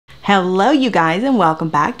Hello you guys, and welcome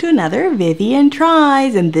back to another Vivian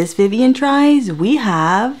Tries. In this Vivian Tries, we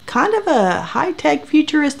have kind of a high-tech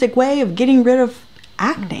futuristic way of getting rid of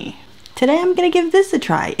acne. Today I'm going to give this a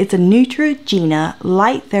try. It's a Neutrogena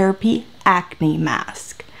Light Therapy Acne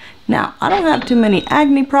Mask. Now, I don't have too many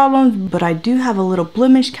acne problems, but I do have a little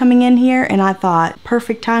blemish coming in here, and I thought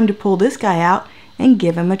perfect time to pull this guy out and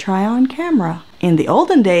give him a try on camera. In the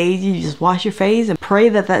olden days, you just wash your face and pray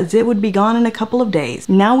that that zit would be gone in a couple of days.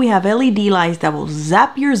 Now we have LED lights that will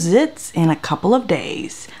zap your zits in a couple of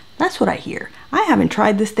days. That's what I hear. I haven't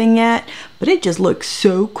tried this thing yet, but it just looks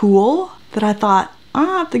so cool that I thought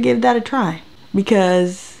I'll have to give that a try.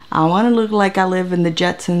 Because I want to look like I live in the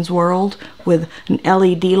Jetsons world with an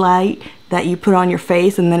LED light that you put on your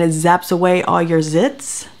face and then it zaps away all your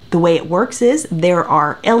zits. The way it works is there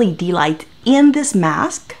are LED lights in this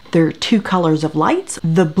mask. There are two colors of lights.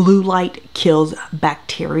 The blue light kills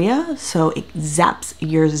bacteria, so it zaps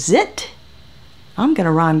your zit. I'm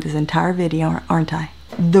gonna rhyme this entire video, aren't I?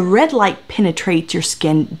 The red light penetrates your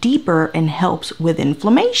skin deeper and helps with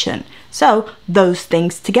inflammation. So those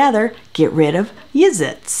things together get rid of your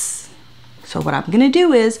zits. So what I'm gonna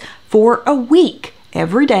do is, for a week,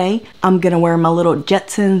 every day, I'm gonna wear my little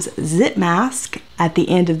Jetsons zit mask. At the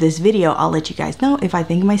end of this video, I'll let you guys know if I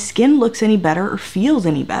think my skin looks any better or feels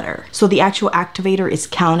any better. So the actual activator is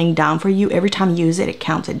counting down for you. Every time you use it, it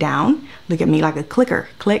counts it down. Look at me like a clicker.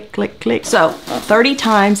 Click, click, click. So 30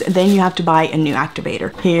 times, and then you have to buy a new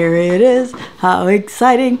activator. Here it is. How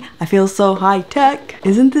exciting. I feel so high tech.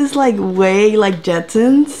 Isn't this like way like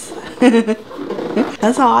Jetsons?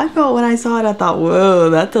 That's how I felt when I saw it. I thought,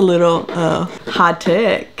 whoa, that's a little high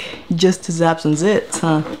tech. Just to zap some zits,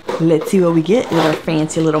 huh? Let's see what we get with our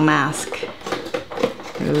fancy little mask.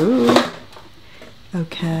 Ooh.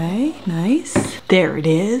 Okay, nice. There it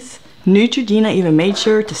is. Neutrogena even made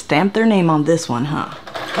sure to stamp their name on this one, huh?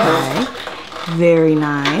 Okay, very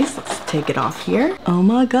nice. Let's take it off here. Oh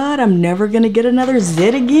my God, I'm never gonna get another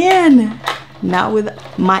zit again. Not with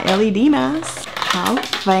my LED mask. How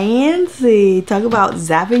fancy. Talk about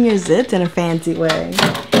zapping your zits in a fancy way.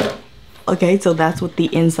 Okay, so that's what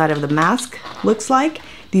the inside of the mask looks like.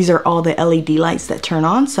 These are all the LED lights that turn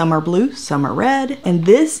on. Some are blue, some are red. And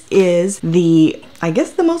this is the, I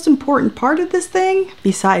guess, the most important part of this thing,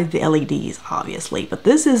 besides the LEDs, obviously. But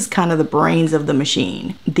this is kind of the brains of the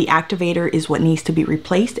machine. The activator is what needs to be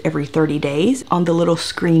replaced every 30 days. On the little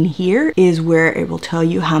screen here is where it will tell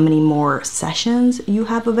you how many more sessions you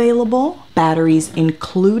have available. Batteries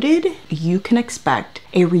included. You can expect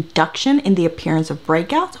a reduction in the appearance of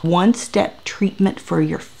breakouts, one-step treatment for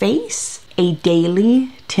your face, a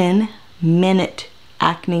daily 10-minute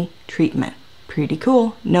acne treatment. Pretty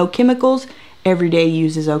cool. No chemicals. Everyday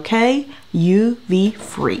use is okay. UV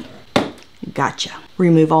free. Gotcha.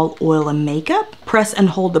 Remove all oil and makeup. Press and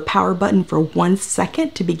hold the power button for 1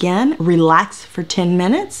 second to begin. Relax for 10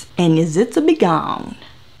 minutes and your zits will be gone.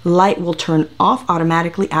 Light will turn off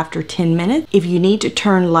automatically after 10 minutes. If you need to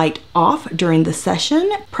turn light off during the session,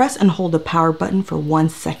 press and hold the power button for 1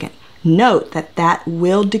 second. Note that that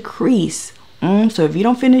will decrease. So if you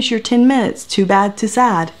don't finish your 10 minutes, too bad, too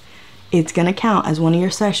sad. It's gonna count as one of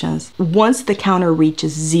your sessions. Once the counter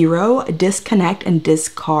reaches 0, disconnect and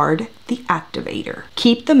discard the activator.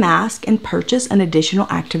 Keep the mask and purchase an additional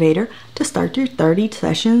activator to start your 30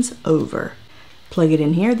 sessions over. Plug it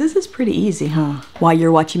in here. This is pretty easy, huh? While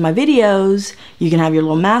you're watching my videos, you can have your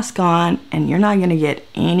little mask on and you're not gonna get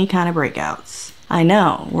any kind of breakouts. I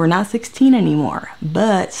know, we're not 16 anymore,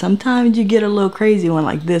 but sometimes you get a little crazy one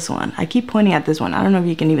like this one. I keep pointing at this one. I don't know if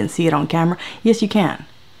you can even see it on camera. Yes, you can.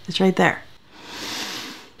 It's right there.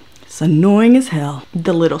 It's annoying as hell.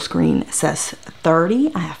 The little screen says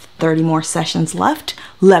 30. I have 30 more sessions left.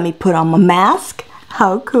 Let me put on my mask.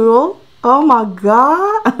 How cool. Oh my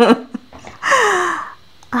God.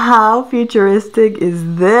 How futuristic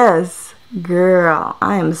is this? Girl,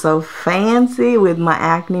 I am so fancy with my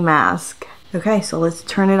acne mask. Okay, so let's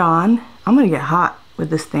turn it on. I'm gonna get hot with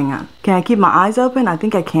this thing on. Can I keep my eyes open? I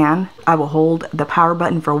think I can. I will hold the power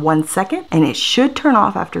button for 1 second and it should turn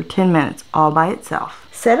off after 10 minutes all by itself.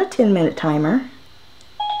 Set a 10-minute timer.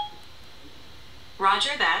 Roger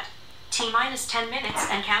that. T-minus 10 minutes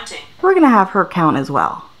and counting. We're gonna have her count as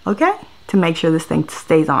well, okay? To make sure this thing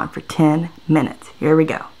stays on for 10 minutes. Here we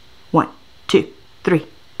go. 1, 2, 3,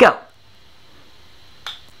 go.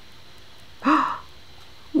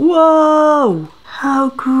 Whoa, how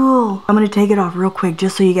cool. I'm gonna take it off real quick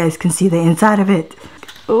just so you guys can see the inside of it.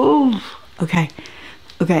 Oh, okay.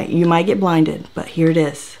 Okay, you might get blinded, but here it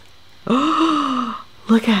is. Oh,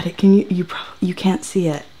 look at it. Can you can't see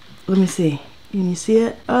it. Let me see. Can you see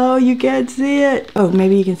it? Oh, you can't see it. Oh,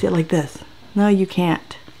 maybe you can see it like this. No, you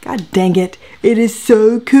can't. God dang it. It is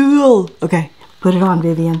so cool. Okay, put it on,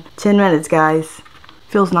 Vivian. 10 minutes, guys.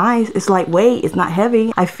 Feels nice. It's lightweight. It's not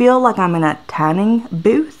heavy. I feel like I'm in a tanning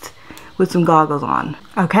booth with some goggles on.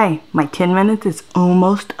 Okay, my 10 minutes is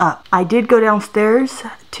almost up. I did go downstairs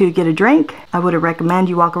to get a drink. I would recommend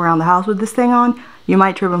you walk around the house with this thing on. You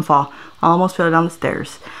might trip and fall. I almost fell down the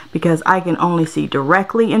stairs because I can only see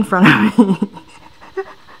directly in front of me.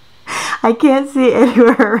 I can't see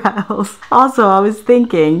anywhere else. Also, I was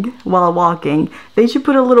thinking while walking, they should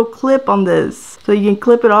put a little clip on this so you can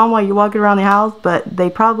clip it on while you're walking around the house, but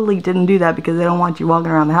they probably didn't do that because they don't want you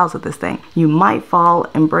walking around the house with this thing. You might fall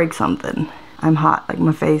and break something. I'm hot, like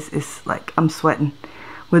my face is like, I'm sweating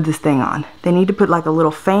with this thing on. They need to put like a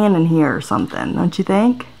little fan in here or something, don't you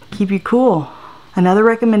think? Keep you cool. Another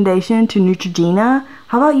recommendation to Neutrogena,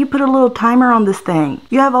 how about you put a little timer on this thing?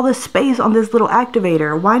 You have all this space on this little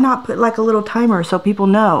activator. Why not put like a little timer so people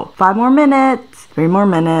know? 5 more minutes, 3 more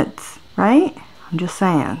minutes, right? I'm just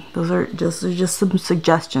saying. Those are just some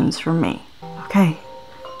suggestions from me. Okay.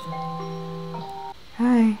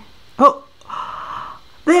 Hey. Oh,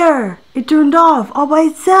 there, it turned off all by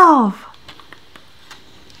itself.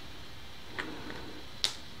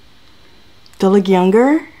 Do I look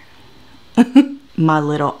younger? My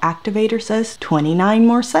little activator says 29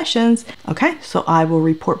 more sessions. Okay, so I will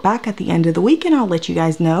report back at the end of the week and I'll let you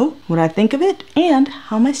guys know what I think of it and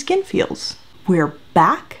how my skin feels. We're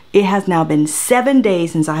back. It has now been 7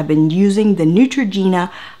 days since I have been using the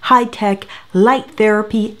Neutrogena High-Tech Light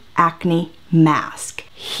Therapy Acne Mask.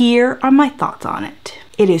 Here are my thoughts on it.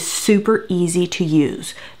 It is super easy to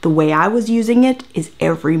use. The way I was using it is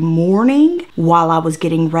every morning while I was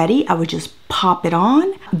getting ready, I would just pop it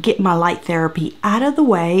on, get my light therapy out of the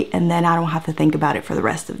way, and then I don't have to think about it for the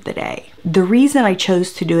rest of the day. The reason I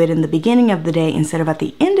chose to do it in the beginning of the day instead of at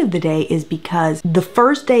the end of the day is because the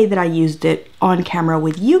first day that I used it on camera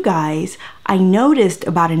with you guys, I noticed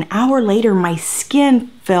about an hour later my skin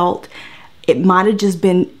felt, it might have just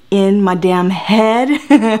been in my damn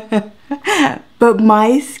head, but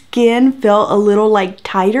my skin felt a little like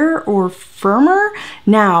tighter or firmer.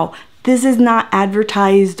 Now, this is not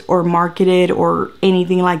advertised or marketed or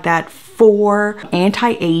anything like that for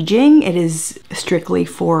anti-aging. It is strictly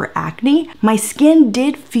for acne. My skin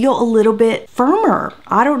did feel a little bit firmer.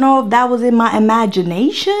 I don't know if that was in my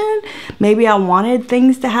imagination. Maybe I wanted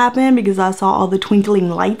things to happen because I saw all the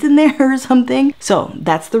twinkling lights in there or something. So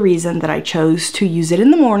that's the reason that I chose to use it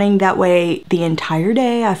in the morning. That way the entire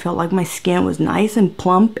day I felt like my skin was nice and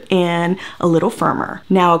plump and a little firmer.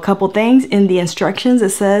 Now, a couple things in the instructions, it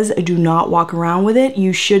says do not walk around with it.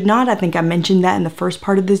 You should not. I think I mentioned that in the first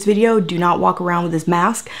part of this video. Do not walk around with this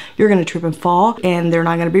mask. You're gonna trip and fall and they're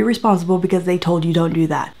not gonna be responsible because they told you don't do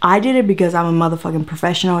that. I did it because I'm a motherfucking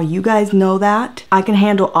professional. You guys know that. I can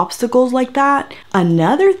handle obstacles like that.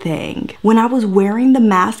 Another thing, when I was wearing the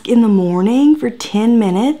mask in the morning for 10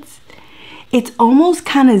 minutes, it's almost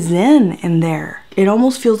kind of zen in there. It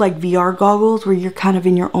almost feels like VR goggles where you're kind of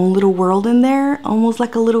in your own little world in there, almost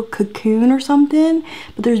like a little cocoon or something,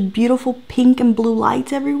 but there's beautiful pink and blue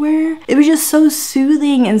lights everywhere. It was just so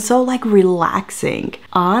soothing and so like relaxing.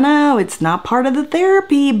 I know it's not part of the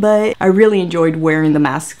therapy, but I really enjoyed wearing the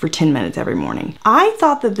mask for 10 minutes every morning. I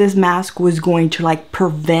thought that this mask was going to like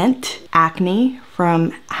prevent acne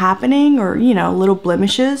from happening or, you know, little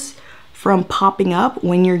blemishes from popping up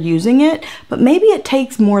when you're using it, but maybe it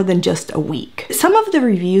takes more than just a week. Some of the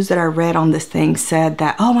reviews that I read on this thing said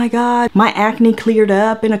that, oh my God, my acne cleared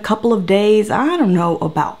up in a couple of days. I don't know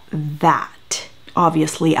about that.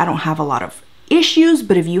 Obviously, I don't have a lot of issues,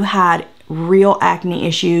 but if you had real acne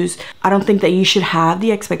issues, I don't think that you should have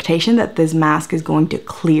the expectation that this mask is going to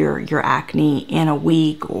clear your acne in a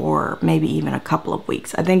week or maybe even a couple of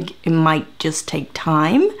weeks. I think it might just take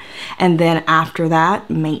time, and then after that,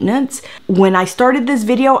 maintenance. When I started this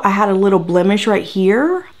video, I had a little blemish right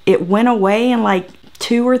here. It went away in like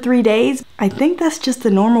 2 or 3 days. I think that's just the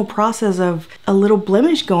normal process of a little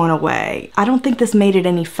blemish going away. I don't think this made it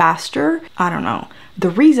any faster. I don't know. The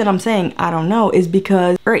reason I'm saying I don't know is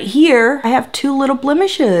because right here I have 2 little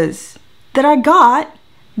blemishes that I got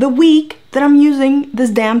the week that I'm using this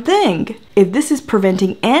damn thing. If this is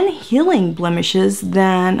preventing and healing blemishes,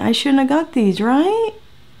 then I shouldn't have got these, right?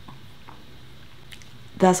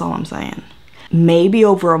 That's all I'm saying. Maybe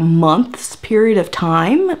over a month's period of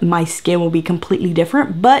time, my skin will be completely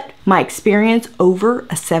different, but my experience over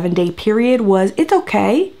a 7-day period was it's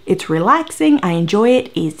okay, it's relaxing, I enjoy it,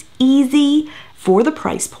 it's easy for the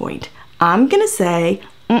price point. I'm gonna say,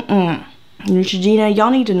 Neutrogena, y'all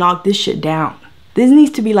need to knock this shit down. This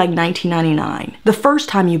needs to be like $19.99. The first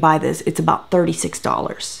time you buy this, it's about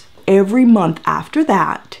 $36. Every month after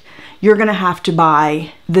that, you're gonna have to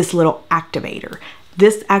buy this little activator.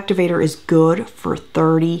 This activator is good for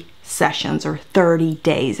 30 sessions or 30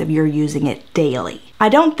 days if you're using it daily. I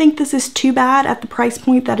don't think this is too bad at the price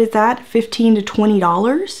point that it's at, $15 to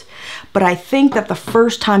 $20, but I think that the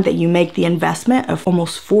first time that you make the investment of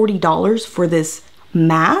almost $40 for this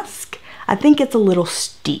mask, I think it's a little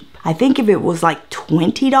steep. I think if it was like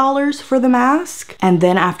 $20 for the mask, and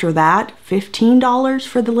then after that, $15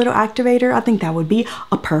 for the little activator, I think that would be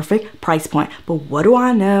a perfect price point. But what do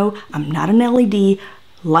I know? I'm not an LED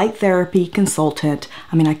light therapy consultant.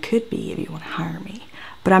 I mean, I could be if you want to hire me,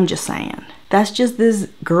 but I'm just saying. That's just this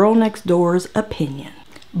girl next door's opinion.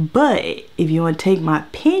 But if you want to take my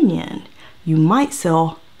opinion, you might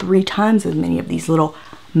sell 3 times as many of these little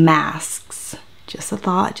masks. Just a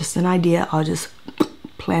thought, just an idea. I'll just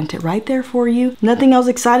plant it right there for you. Nothing else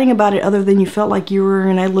exciting about it other than you felt like you were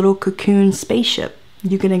in a little cocoon spaceship.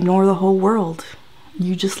 You can ignore the whole world.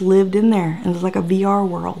 You just lived in there, and it's like a VR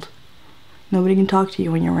world. Nobody can talk to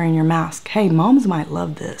you when you're wearing your mask. Hey, moms might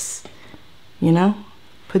love this, you know?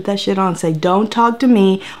 Put that shit on. Say, don't talk to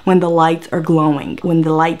me when the lights are glowing. When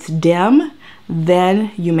the lights dim,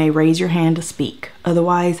 then you may raise your hand to speak.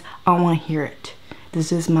 Otherwise, I don't want to hear it.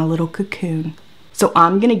 This is my little cocoon. So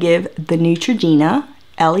I'm going to give the Neutrogena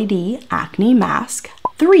LED Acne Mask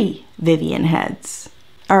 3 Vivian heads.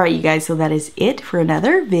 Alright you guys, so that is it for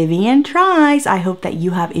another Vivian Tries. I hope that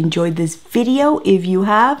you have enjoyed this video. If you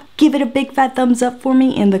have, give it a big fat thumbs up for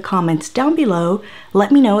me in the comments down below. Let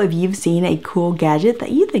me know if you've seen a cool gadget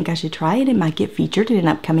that you think I should try and it might get featured in an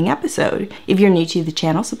upcoming episode. If you're new to the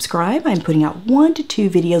channel, subscribe. I'm putting out 1 to 2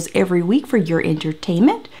 videos every week for your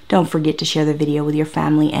entertainment. Don't forget to share the video with your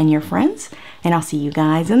family and your friends. And I'll see you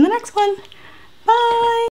guys in the next one. Bye!